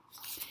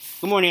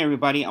Good morning,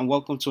 everybody, and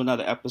welcome to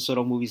another episode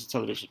of Movies and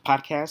Television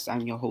Podcast.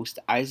 I'm your host,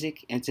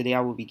 Isaac, and today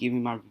I will be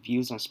giving my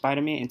reviews on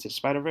Spider-Man Into the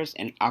Spider-Verse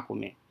and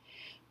Aquaman.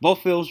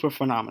 Both films were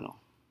phenomenal.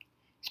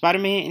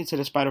 Spider-Man Into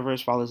the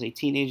Spider-Verse follows a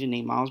teenager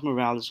named Miles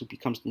Morales who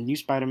becomes the new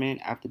Spider-Man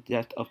after the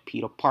death of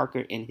Peter Parker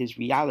in his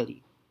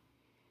reality.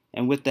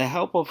 And with the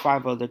help of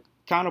five other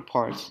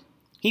counterparts,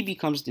 he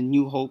becomes the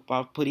new hope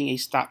by putting a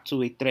stop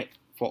to a threat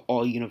for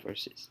all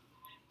universes.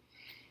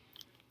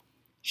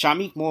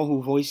 Shamik Moore,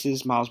 who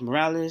voices Miles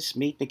Morales,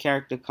 made the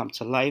character come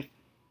to life,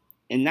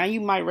 and now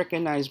you might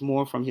recognize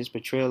Moore from his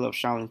portrayal of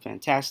Shaolin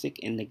Fantastic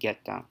in The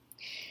Get Down.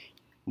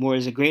 Moore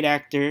is a great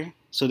actor,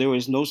 so there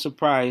was no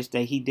surprise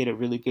that he did a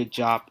really good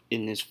job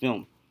in this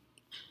film.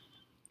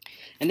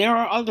 And there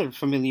are other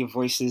familiar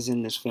voices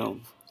in this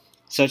film,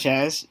 such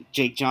as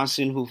Jake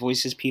Johnson, who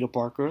voices Peter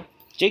Parker.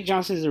 Jake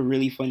Johnson is a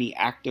really funny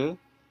actor.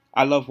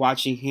 I love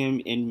watching him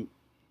in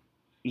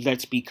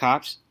Let's Be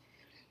Cops.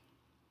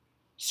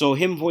 So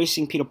him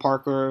voicing Peter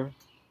Parker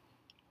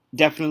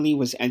definitely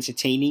was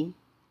entertaining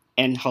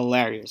and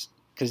hilarious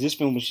because this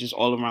film was just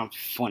all around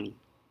funny.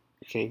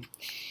 Okay.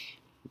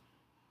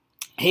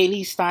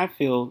 Haley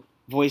Steinfeld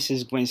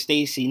voices Gwen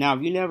Stacy. Now,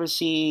 if you've never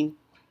seen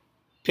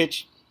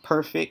Pitch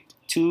Perfect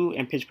 2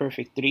 and Pitch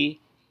Perfect 3,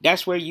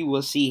 that's where you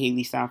will see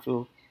Haley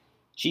Steinfeld.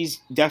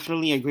 She's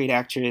definitely a great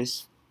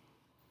actress.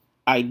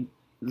 I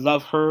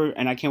love her,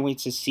 and I can't wait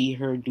to see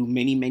her do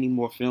many, many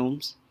more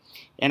films.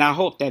 And I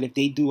hope that if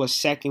they do a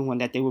second one,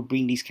 that they will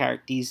bring these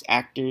characters,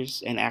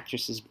 actors, and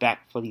actresses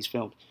back for these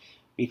films,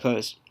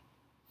 because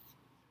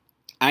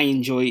I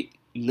enjoy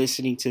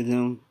listening to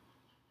them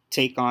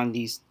take on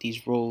these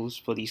roles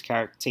for these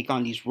characters, take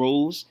on these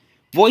roles,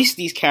 voice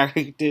these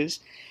characters,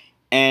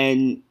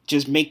 and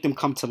just make them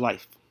come to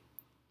life.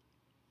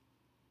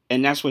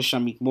 And that's what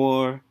Shamik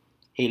Moore,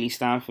 Haley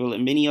Steinfeld,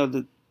 and many of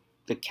the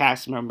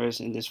cast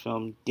members in this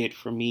film did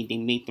for me. They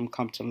made them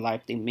come to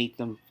life. They made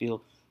them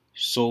feel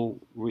so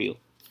real.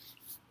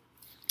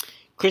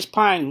 Chris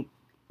Pine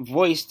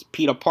voiced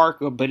Peter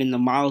Parker, but in the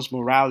Miles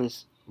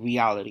Morales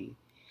reality.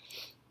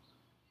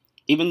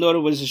 Even though it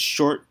was a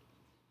small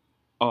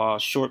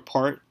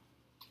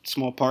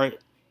part,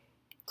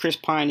 Chris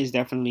Pine is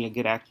definitely a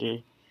good actor.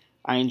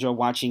 I enjoy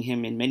watching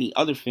him in many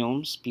other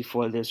films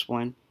before this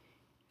one,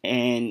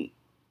 and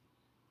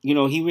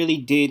he really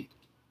did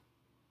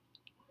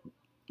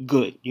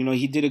good.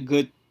 He did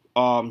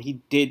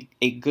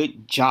a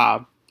good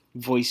job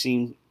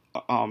voicing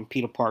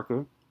Peter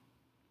Parker.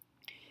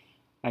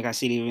 Like I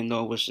said, even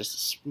though it was just a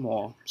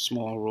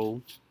small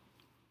role,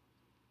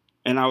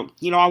 and I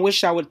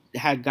wish I would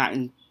have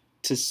gotten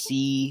to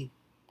see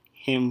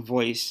him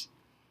voice,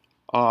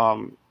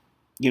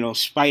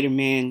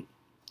 Spider-Man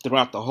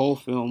throughout the whole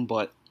film.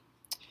 But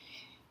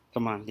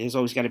come on, there's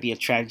always got to be a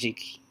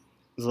tragic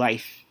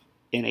life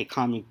in a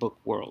comic book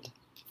world.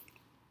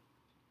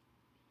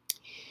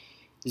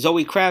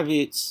 Zoe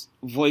Kravitz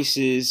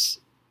voices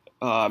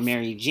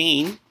Mary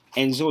Jane,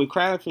 and Zoe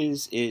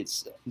Kravitz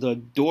is the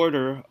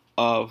daughter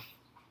of,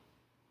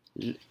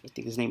 I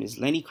think his name is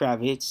Lenny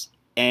Kravitz,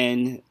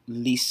 and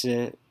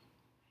Lisa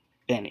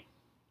Bennett,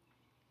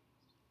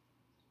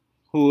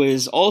 who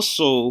is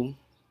also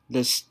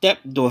the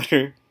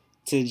stepdaughter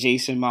to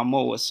Jason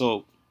Momoa.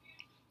 So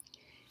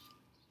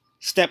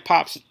Step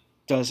Pops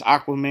does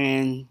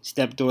Aquaman,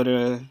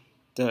 stepdaughter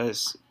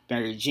does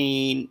Mary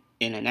Jane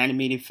in an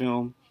animated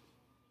film.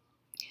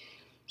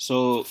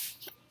 So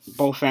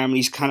both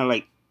families kind of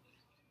like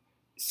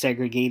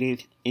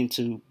segregated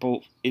into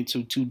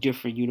two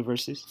different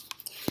universes.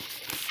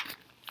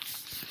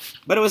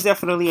 But it was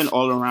definitely an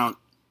all around.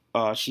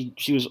 She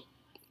was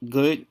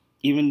good,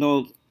 even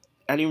though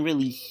I didn't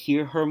really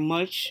hear her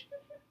much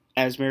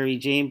as Mary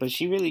Jane, but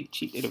she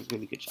did a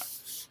really good job.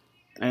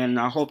 And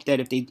I hope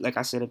that if they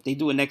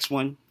do a next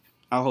one,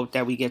 I hope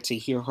that we get to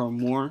hear her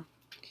more,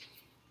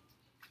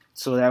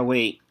 so that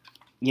way,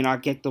 I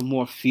get the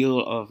more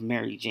feel of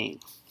Mary Jane.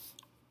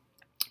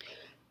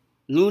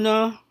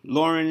 Luna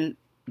Lauren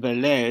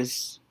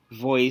Velez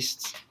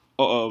voiced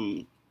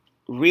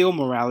Real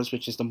Morales,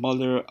 which is the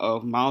mother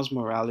of Miles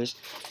Morales.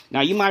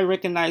 Now, you might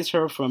recognize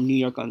her from New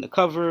York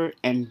Undercover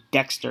and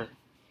Dexter.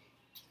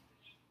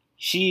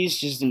 She's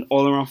just an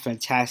all-around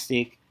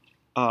fantastic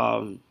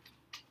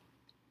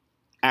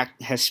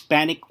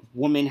Hispanic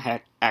woman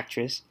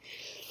actress,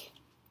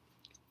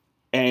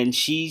 and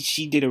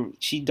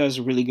she does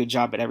a really good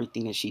job at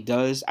everything that she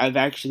does. I've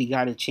actually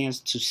got a chance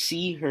to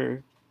see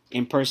her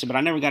in person, but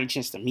I never got a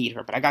chance to meet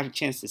her. But I got a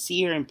chance to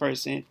see her in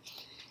person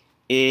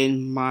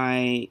in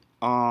my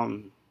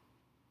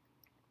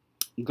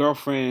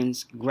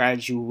girlfriend's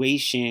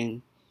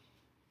graduation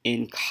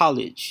in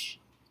college.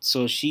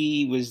 So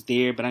she was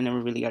there, but I never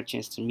really got a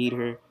chance to meet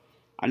her.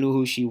 I knew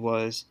who she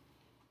was,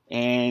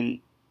 and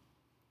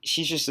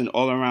she's just an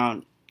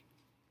all-around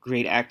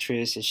great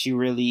actress, and she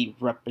really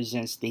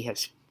represents the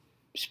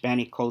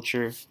Hispanic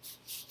culture.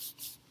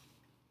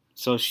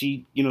 So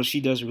she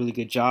does a really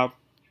good job.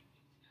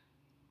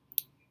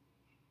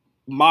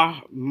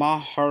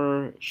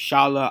 Mahershala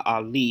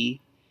Ali,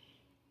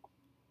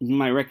 you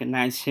might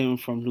recognize him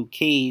from Luke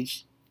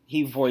Cage.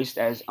 he voiced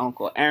as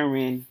Uncle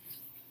Aaron,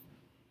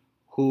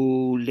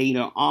 who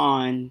later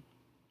on,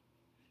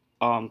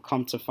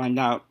 come to find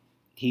out,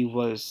 he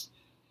was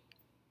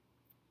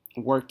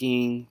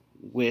working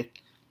with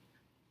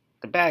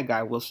the bad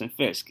guy Wilson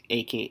Fisk,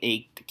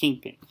 aka the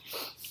Kingpin.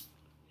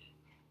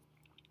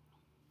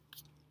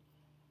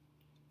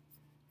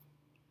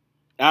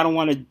 I don't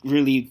want to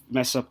really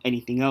mess up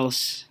anything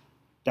else.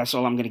 That's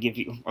all I'm gonna give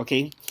you,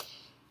 okay?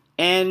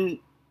 And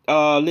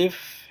Liv,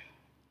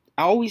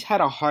 I always had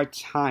a hard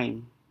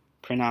time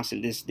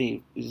pronouncing this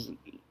name. Is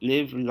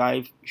Liv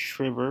Live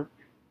Shriver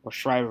or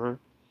Shriver.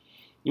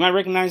 You might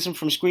recognize him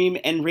from Scream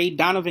and Ray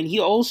Donovan. He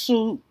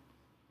also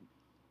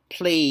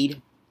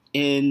played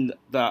in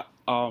the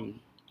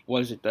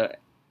was it the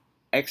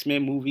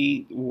X-Men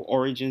movie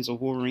Origins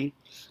of Wolverine,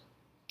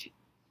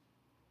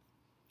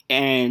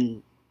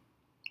 and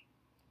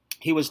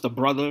he was the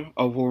brother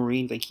of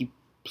Wolverine. Like he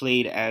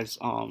played as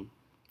God,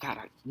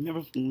 I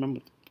never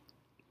remember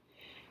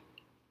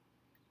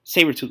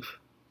Sabretooth.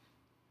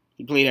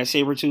 He played as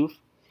Sabretooth.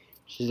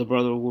 She's the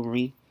brother of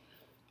Wolverine.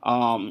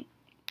 Um,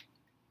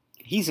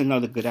 he's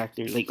another good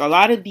actor. Like a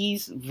lot of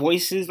these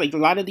voices, like a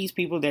lot of these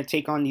people that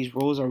take on these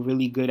roles are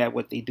really good at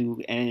what they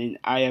do, and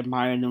I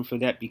admire them for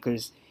that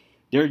because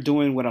they're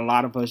doing what a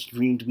lot of us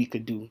dreamed we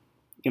could do.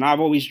 You know, I've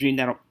always dreamed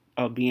that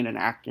of being an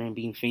actor and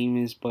being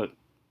famous, but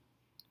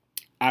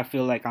I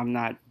feel like I'm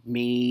not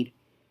made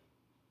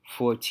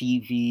for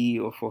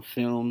TV or for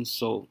film,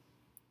 so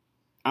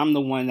I'm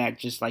the one that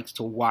just likes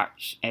to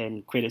watch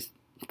and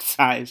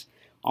criticize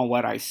on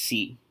what I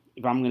see.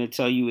 If I'm gonna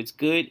tell you it's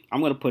good,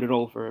 I'm gonna put it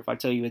over. If I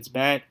tell you it's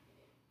bad,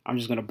 I'm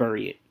just gonna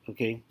bury it.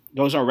 Okay,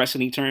 those are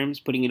wrestling terms.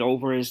 Putting it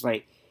over is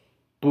like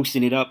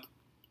boosting it up,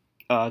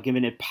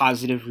 giving it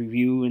positive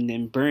review, and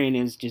then burying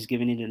is just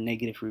giving it a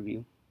negative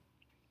review.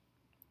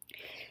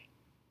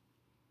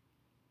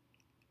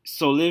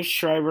 So Liv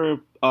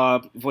Schreiber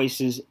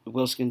voices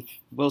Wilson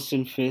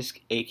Fisk,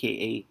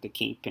 aka the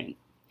Kingpin.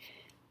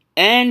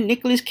 And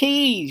Nicolas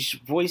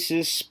Cage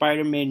voices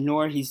Spider-Man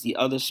Noir. He's the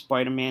other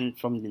Spider-Man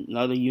from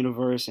another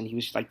universe, and he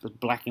was like the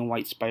black and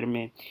white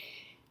Spider-Man.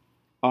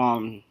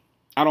 Um,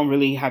 I don't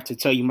really have to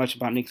tell you much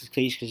about Nicolas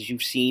Cage because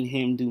you've seen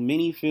him do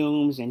many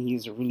films, and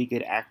he's a really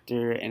good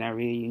actor, and I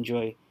really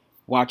enjoy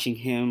watching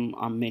him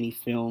on many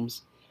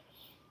films.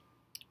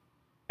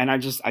 And I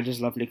just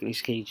love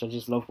Nicolas Cage. I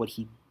just love what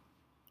he,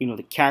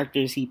 the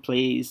characters he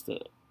plays,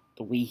 the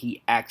way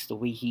he acts, the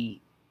way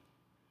he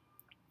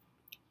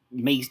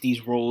makes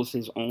these roles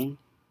his own.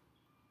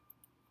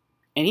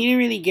 And he didn't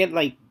really get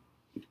like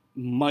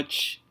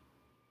much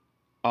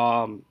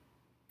um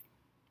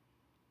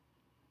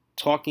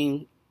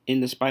talking in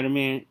the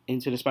Spider-Man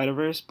into the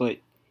Spider-Verse, but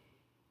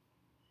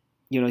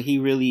he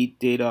really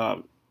did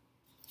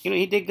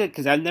he did good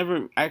because I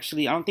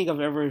don't think I've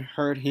ever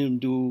heard him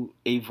do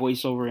a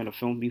voiceover in a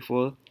film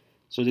before.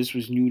 So this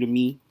was new to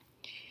me,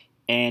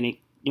 and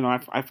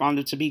I found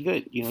it to be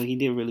good. He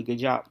did a really good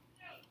job.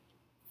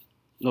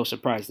 No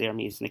surprise there. I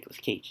mean, it's Nicolas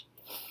Cage.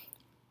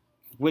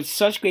 With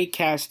such great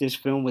cast, this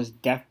film was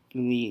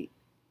definitely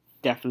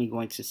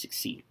going to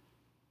succeed.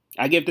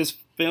 I give this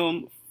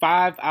film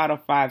 5 out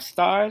of 5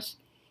 stars.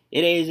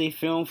 It is a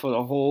film for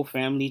the whole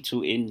family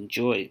to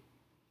enjoy.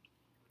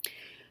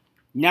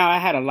 Now, I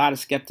had a lot of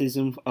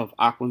skepticism of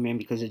Aquaman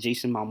because of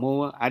Jason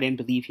Momoa. I didn't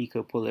believe he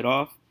could pull it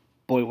off.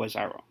 Boy, was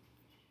I wrong.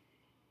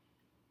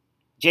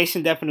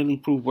 Jason definitely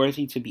proved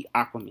worthy to be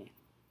Aquaman.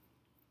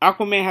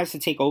 Aquaman has to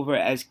take over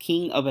as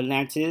King of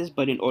Atlantis,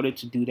 but in order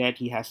to do that,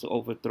 he has to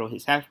overthrow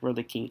his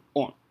half-brother, King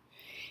Orm.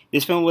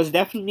 This film was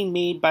definitely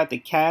made by the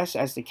cast,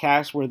 as the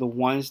cast were the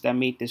ones that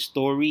made the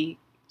story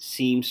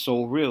seem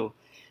so real.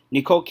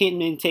 Nicole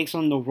Kidman takes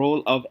on the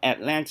role of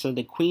Atlanta,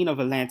 the Queen of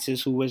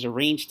Atlantis, who was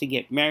arranged to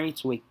get married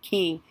to a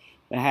king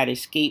that had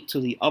escaped to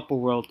the upper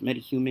world, met a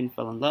human,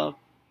 fell in love,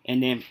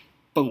 and then,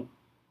 boom,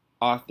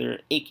 Arthur,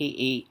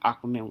 aka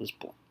Aquaman, was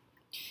born.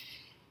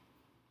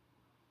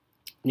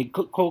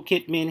 Nicole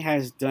Kidman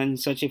has done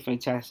such a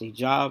fantastic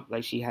job,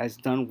 like she has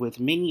done with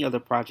many other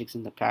projects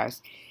in the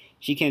past.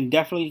 She can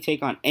definitely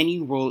take on any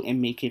role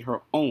and make it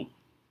her own.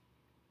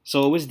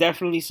 So it was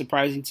definitely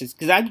surprising to,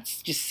 because I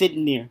was just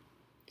sitting there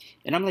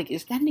and I'm like,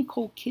 is that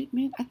Nicole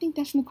Kidman? I think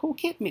that's Nicole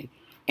Kidman.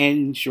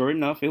 And sure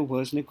enough, it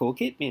was Nicole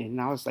Kidman. And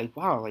I was like,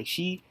 wow, like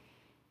she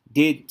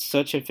did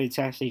such a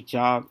fantastic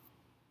job.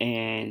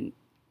 And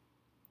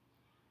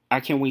I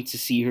can't wait to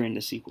see her in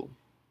the sequel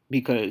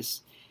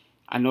because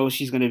I know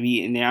she's going to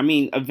be in there. I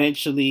mean,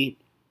 eventually,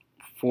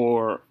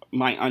 for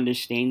my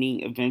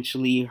understanding,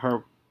 eventually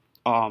her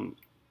um,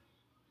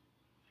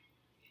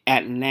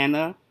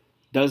 Atlanta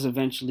does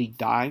eventually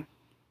die.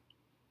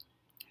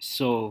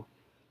 So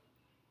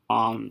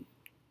um,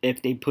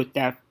 if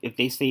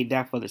they save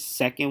that for the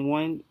second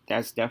one,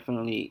 that's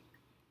definitely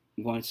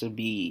going to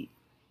be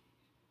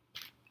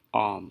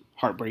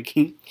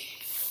heartbreaking.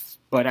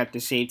 But at the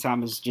same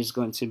time, it's just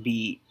going to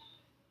be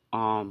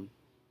um,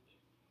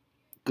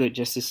 good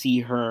just to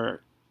see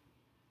her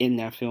in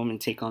that film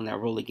and take on that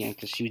role again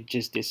because she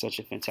just did such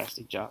a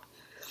fantastic job.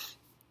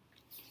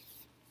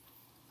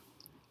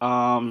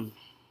 Um,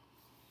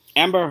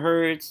 Amber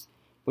Heard's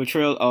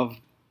portrayal of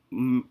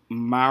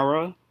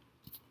Mara,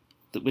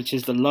 which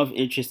is the love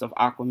interest of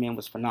Aquaman,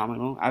 was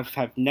phenomenal.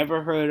 Have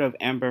never heard of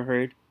Amber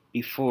Heard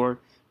before,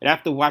 but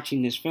after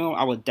watching this film,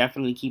 I would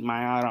definitely keep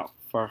my eye out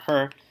for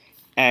her,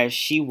 as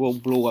she will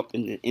blow up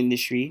in the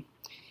industry.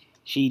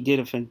 She did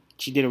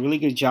a really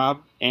good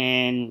job,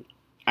 and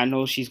I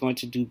know she's going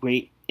to do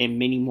great in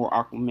many more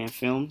Aquaman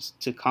films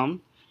to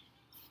come.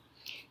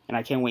 And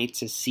I can't wait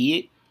to see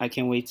it. I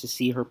can't wait to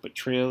see her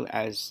portrayal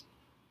as,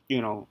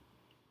 you know,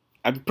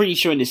 I'm pretty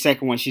sure in the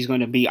second one she's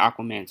going to be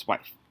Aquaman's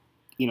wife.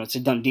 It's a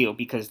done deal,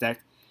 because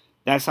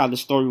that's how the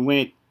story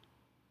went,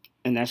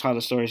 and that's how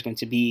the story is going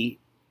to be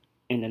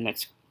in the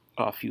next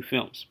few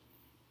films.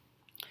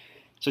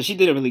 So she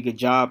did a really good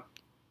job.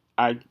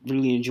 I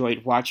really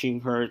enjoyed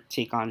watching her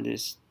take on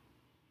this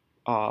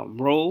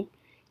role,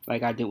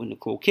 like I did with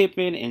Nicole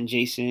Kidman and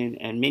Jason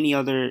and many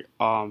other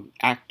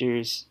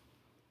actors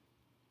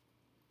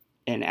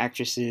and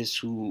actresses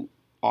who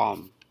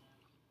um,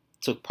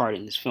 took part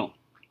in this film.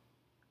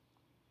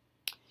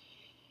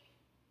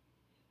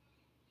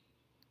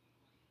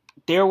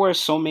 There were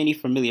so many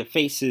familiar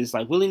faces,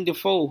 like Willem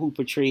Dafoe, who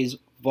portrays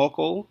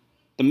Volko,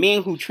 the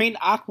man who trained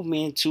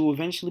Aquaman to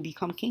eventually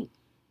become king.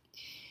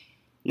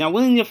 Now,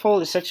 Willem Dafoe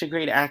is such a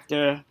great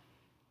actor.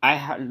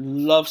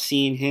 Love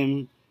seeing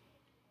him.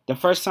 The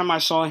first time I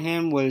saw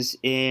him was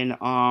in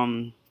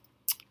the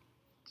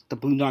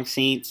Boondock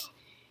Saints,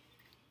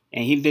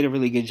 and he did a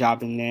really good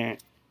job in there.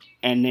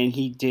 And then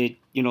he did,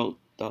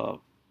 the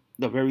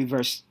very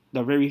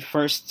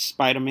first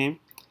Spider-Man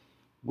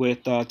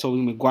with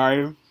Tobey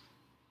Maguire,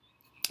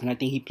 and I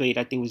think he played.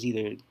 I think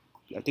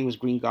it was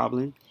Green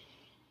Goblin,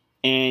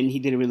 and he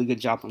did a really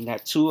good job on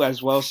that too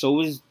as well. So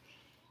it was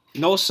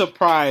no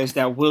surprise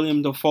that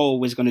William Dafoe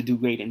was gonna do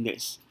great in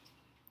this.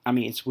 I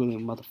mean, it's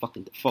William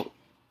motherfucking Dafoe.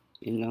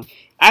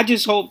 I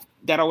just hope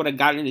that I would have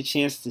gotten the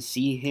chance to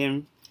see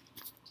him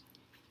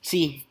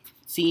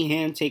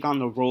take on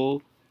the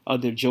role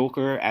of the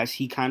Joker, as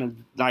he kind of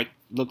like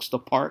looks the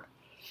part.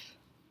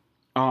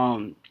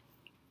 Um,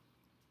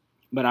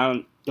 but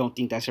I don't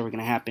think that's ever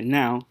gonna happen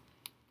now.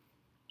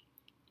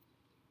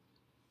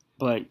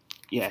 But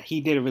yeah,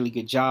 he did a really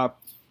good job,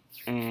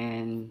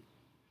 and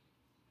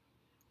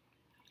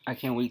I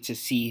can't wait to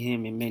see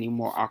him in many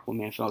more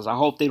Aquaman films. I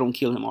hope they don't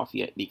kill him off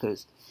yet,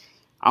 because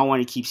I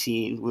want to keep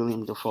seeing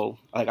William Dafoe.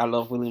 Like, I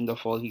love William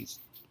Dafoe. He's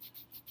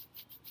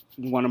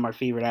one of my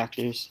favorite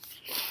actors.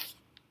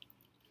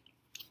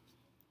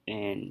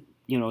 And,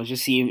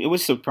 just see him. It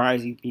was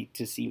surprising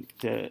to see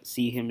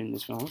him in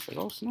this film. I was like,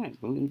 oh snap,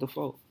 William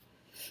Dafoe.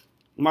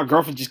 My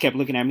girlfriend just kept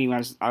looking at me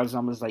when I was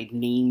almost like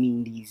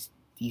naming these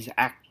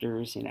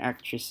actors and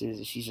actresses,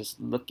 and she's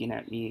just looking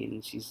at me,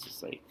 and she's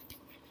just like,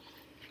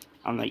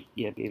 I'm like,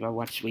 yeah, babe, I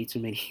watch way too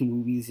many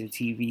movies and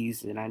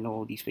TVs, and I know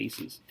all these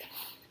faces.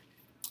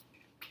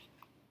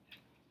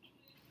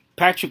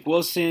 Patrick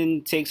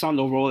Wilson takes on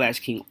the role as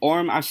King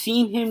Orm. I've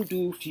seen him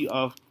do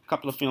a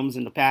couple of films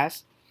in the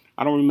past.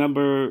 I don't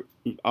remember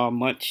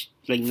much,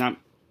 like not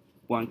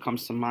one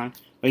comes to mind,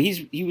 but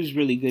he was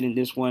really good in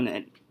this one,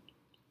 and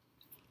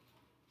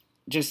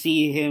just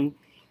see him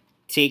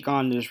take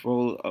on this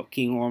role of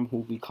King Orm,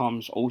 who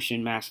becomes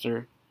Ocean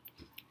Master,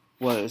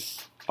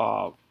 was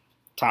top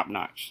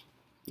notch.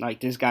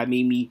 Like, this guy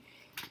made me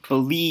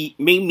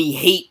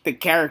hate the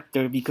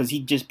character, because he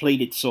just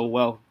played it so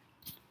well.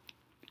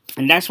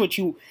 And that's what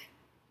you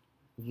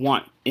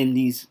want in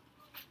these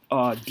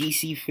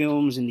DC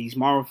films and these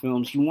Marvel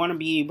films. You want to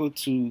be able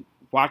to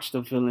watch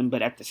the villain,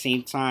 but at the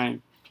same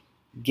time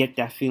get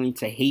that feeling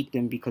to hate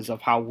them because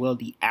of how well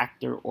the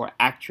actor or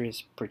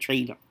actress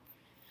portrayed them.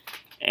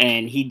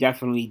 And he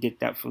definitely did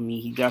that for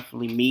me. He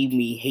definitely made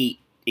me hate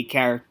a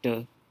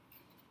character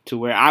to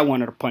where I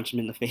wanted to punch him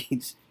in the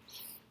face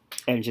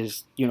and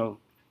just,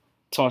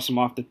 toss him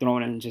off the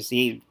throne and just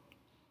say,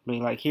 be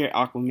like, here,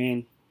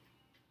 Aquaman,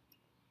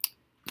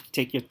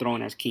 take your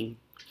throne as king.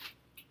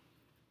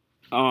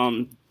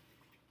 Another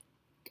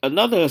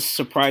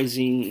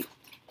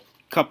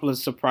couple of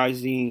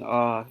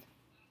surprising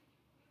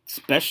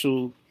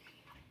special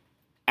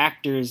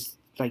actors,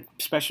 like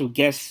special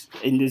guests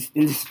in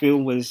this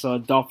film, was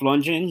Dolph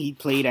Lundgren. He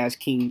played as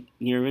King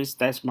Nereus.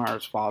 That's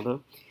Mara's father.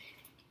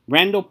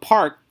 Randall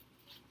Park,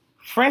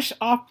 fresh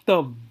off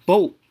the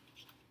boat,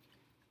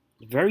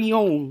 very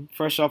own,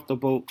 fresh off the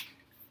boat,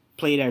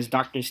 played as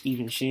Dr.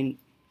 Stephen Shin.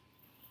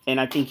 And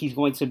I think he's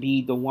going to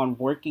be the one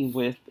working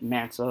with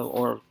Manta,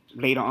 or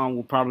later on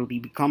will probably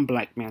become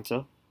Black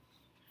Manta.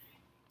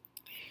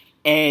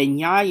 And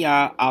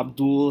Yahya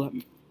Abdul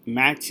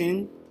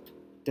Matin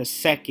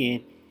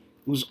II,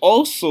 who's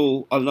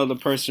also another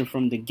person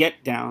from the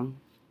Get Down,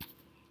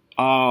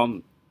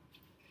 um,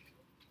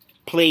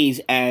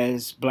 plays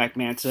as Black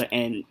Manta.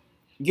 And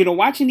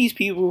watching these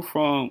people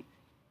from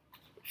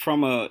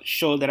a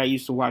show that I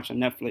used to watch on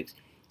Netflix,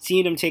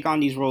 seeing them take on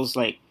these roles,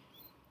 like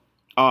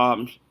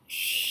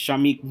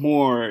Shamik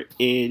Moore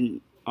in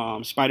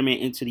Spider-Man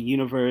Into the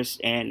Universe,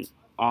 and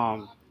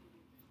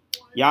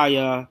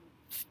Yaya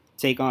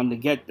take on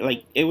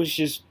it was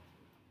just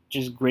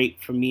great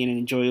for me and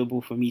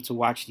enjoyable for me to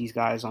watch these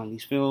guys on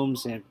these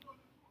films. And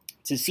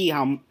to see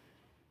how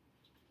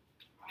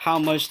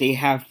much they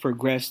have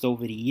progressed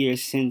over the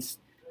years since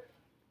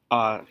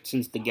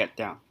the Get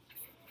Down.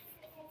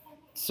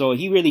 So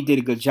he really did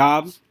a good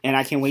job, and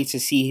I can't wait to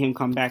see him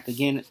come back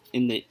again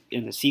in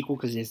the sequel,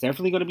 because there's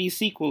definitely going to be a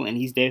sequel, and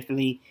he's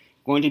definitely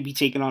going to be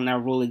taking on that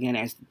role again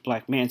as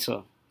Black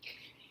Manta.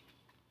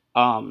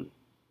 Um,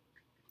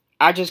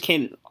 I just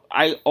can't.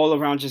 I all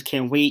around just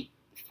can't wait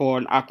for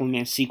an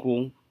Aquaman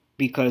sequel,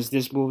 because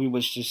this movie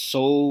was just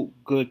so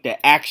good.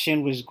 The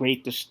action was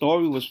great. The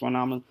story was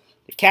phenomenal.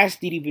 The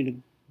cast did even a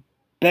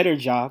better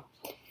job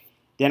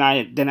than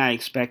I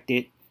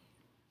expected.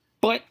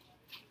 But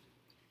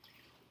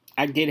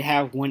I did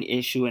have one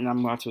issue, and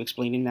I'm about to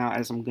explain it now,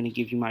 as I'm going to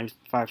give you my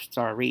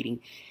 5-star rating.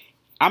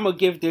 I'm going to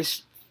give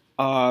this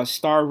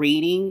star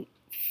rating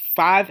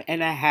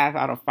 5.5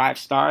 out of 5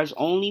 stars,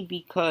 only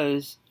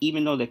because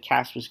even though the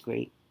cast was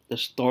great, the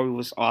story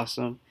was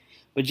awesome,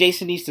 but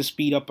Jason needs to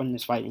speed up on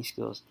his fighting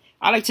skills.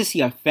 I like to see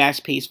a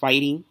fast-paced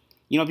fighting.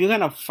 You know, if you're going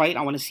to fight,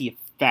 I want to see it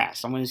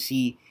fast. I want to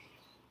see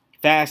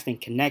fast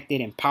and connected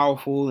and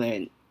powerful,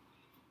 and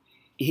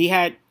he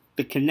had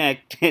the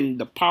connect and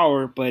the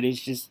power, but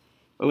it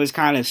was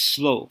kind of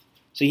slow.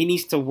 So he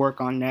needs to work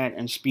on that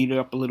and speed it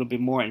up a little bit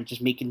more and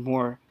just make it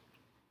more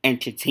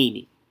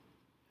entertaining.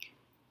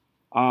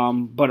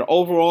 But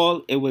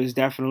overall, it was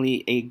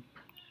definitely a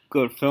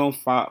good film.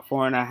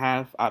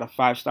 4.5 out of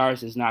 5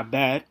 stars is not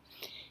bad.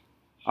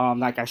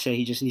 Like I said,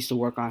 he just needs to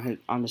work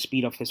on the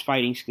speed of his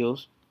fighting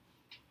skills.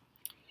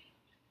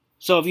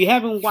 So if you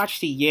haven't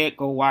watched it yet,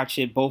 go watch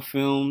it. Both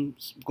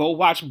films. Go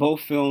watch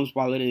both films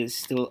while it is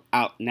still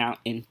out now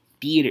in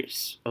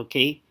theaters.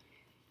 Okay,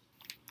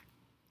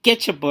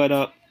 get your butt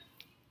up.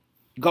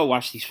 Go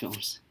watch these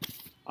films.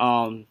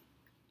 Um,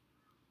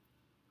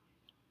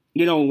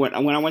 when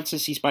I went to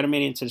see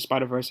Spider-Man Into the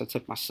Spider-Verse, I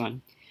took my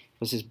son. It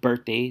was his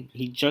birthday.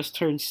 He just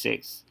turned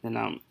 6, and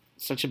I'm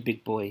such a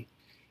big boy.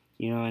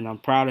 And I'm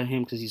proud of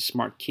him because he's a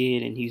smart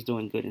kid and he's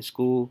doing good in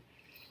school.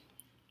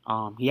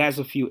 He has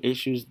a few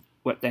issues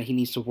that he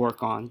needs to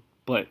work on,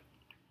 but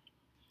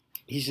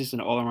he's just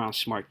an all-around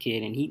smart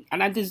kid,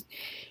 and I just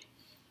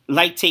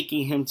like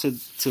taking him to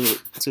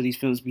these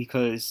films,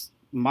 because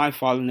my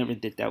father never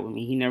did that with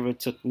me. He never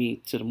took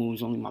me to the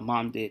movies. Only my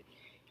mom did,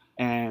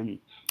 and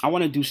I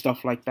want to do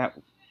stuff like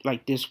that,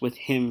 like this, with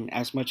him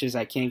as much as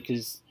I can,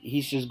 because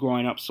he's just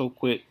growing up so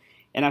quick,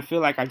 and I feel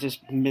like I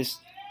just missed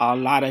a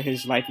lot of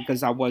his life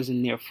because I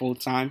wasn't there full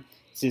time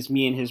since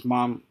me and his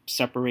mom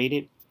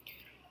separated.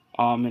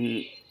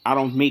 And I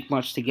don't make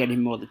much to get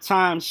him all the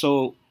time.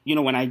 So,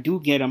 when I do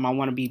get him, I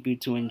want to be able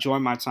to enjoy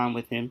my time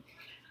with him.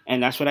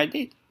 And that's what I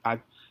did. It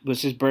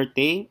was his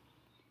birthday,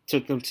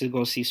 took him to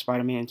go see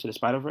Spider-Man Into the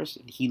Spider-Verse.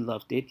 He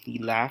loved it. He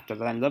laughed.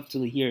 I love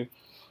to hear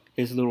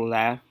his little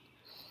laugh.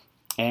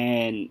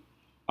 And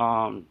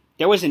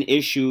there was an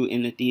issue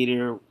in the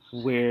theater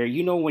where,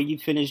 when you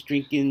finish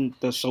drinking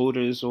the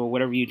sodas or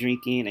whatever you're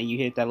drinking and you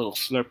hit that little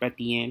slurp at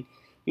the end,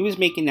 he was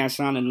making that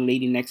sound, and the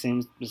lady next to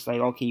him was like,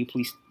 "Oh, can you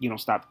please,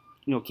 stop,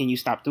 can you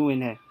stop doing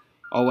that?"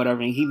 or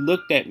whatever. And he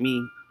looked at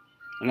me,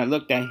 and I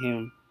looked at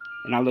him,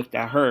 and I looked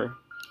at her.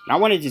 And I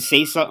wanted to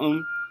say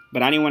something,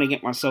 but I didn't want to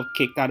get myself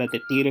kicked out of the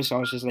theater, so I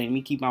was just like, let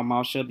me keep my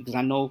mouth shut, because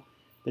I know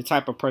the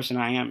type of person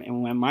I am.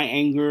 And when my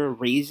anger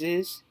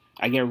raises,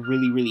 I get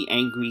really, really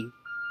angry,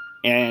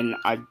 and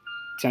I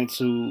tend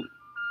to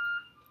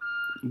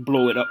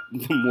blow it up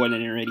more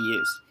than it already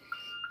is.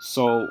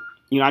 So,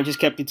 I just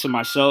kept it to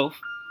myself.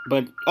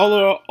 But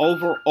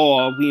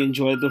overall, we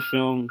enjoyed the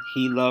film.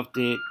 He loved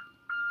it.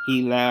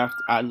 He laughed.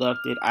 I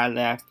loved it. I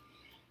laughed.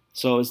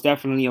 So it's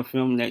definitely a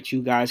film that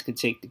you guys could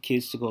take the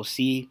kids to go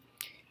see.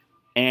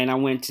 And I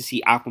went to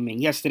see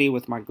Aquaman yesterday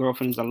with my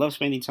girlfriends. I love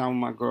spending time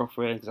with my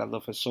girlfriend because I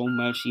love her so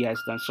much. She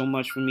has done so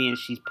much for me, and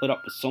she's put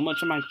up with so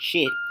much of my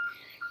shit.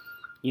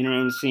 You know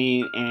what I'm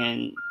saying?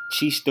 And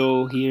she's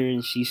still here,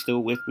 and she's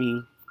still with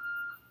me.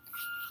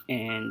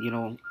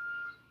 And,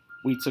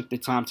 we took the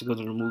time to go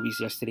to the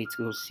movies yesterday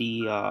to go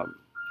see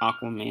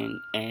Aquaman.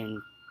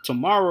 And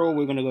tomorrow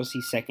we're going to go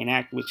see Second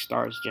Act, which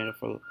stars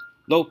Jennifer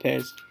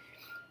Lopez.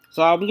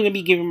 So I'm going to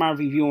be giving my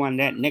review on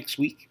that next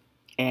week.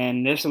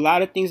 And there's a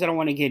lot of things that I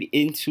want to get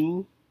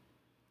into.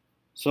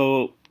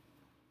 So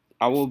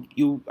I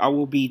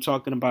will be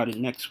talking about it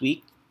next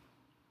week.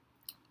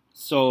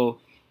 So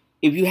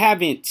if you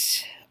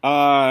haven't,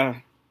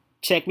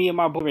 check me and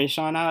my boy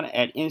Sean out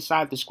at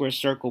Inside the Square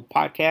Circle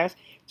Podcast.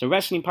 It's a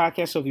wrestling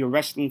podcast, so if you're a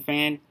wrestling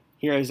fan,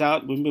 hear us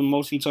out. We've been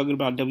mostly talking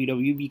about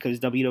WWE because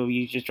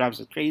WWE just drives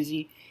us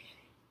crazy.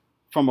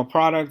 From a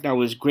product that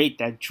was great,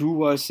 that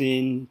drew us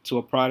in, to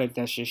a product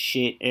that's just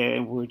shit,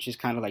 and we're just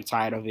kind of like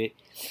tired of it.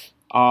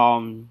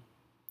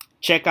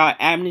 Check out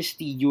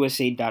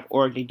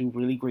amnestyusa.org. They do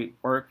really great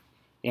work.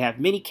 They have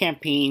many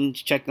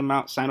campaigns. Check them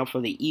out. Sign up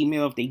for the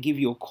email. If they give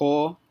you a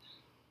call,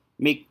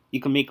 you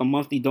can make a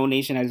monthly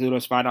donation as little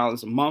as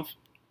 $5 a month.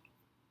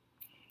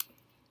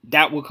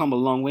 That will come a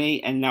long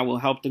way, and that will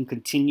help them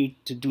continue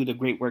to do the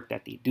great work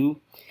that they do.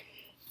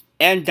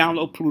 And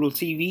download Pluto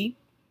TV.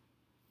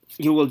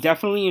 You will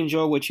definitely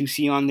enjoy what you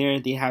see on there.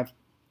 They have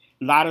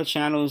lot of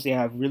channels. They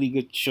have really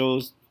good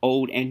shows,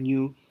 old and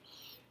new,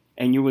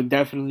 and you will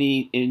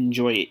definitely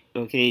enjoy it.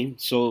 Okay,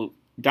 so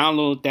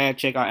download that,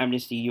 check out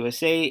Amnesty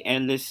USA,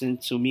 and listen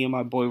to me and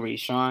my boy Ray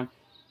Sean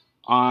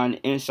on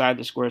Inside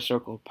the Square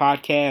Circle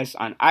podcast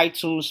on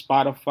iTunes,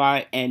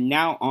 Spotify, and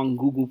now on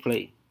Google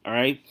Play. All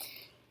right,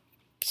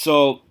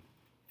 so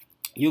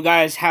you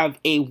guys have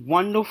a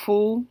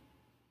wonderful,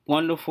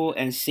 wonderful,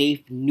 and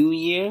safe New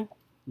Year.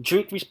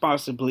 Drink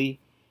responsibly,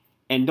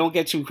 and don't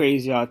get too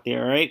crazy out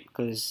there, right?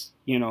 Because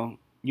you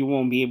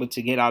won't be able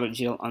to get out of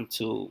jail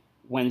until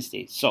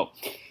Wednesday. So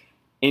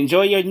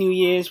enjoy your New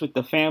Year's with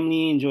the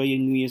family. Enjoy your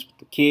New Year's with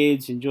the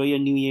kids. Enjoy your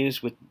New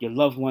Year's with your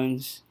loved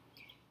ones.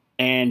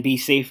 And be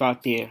safe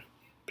out there.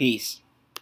 Peace.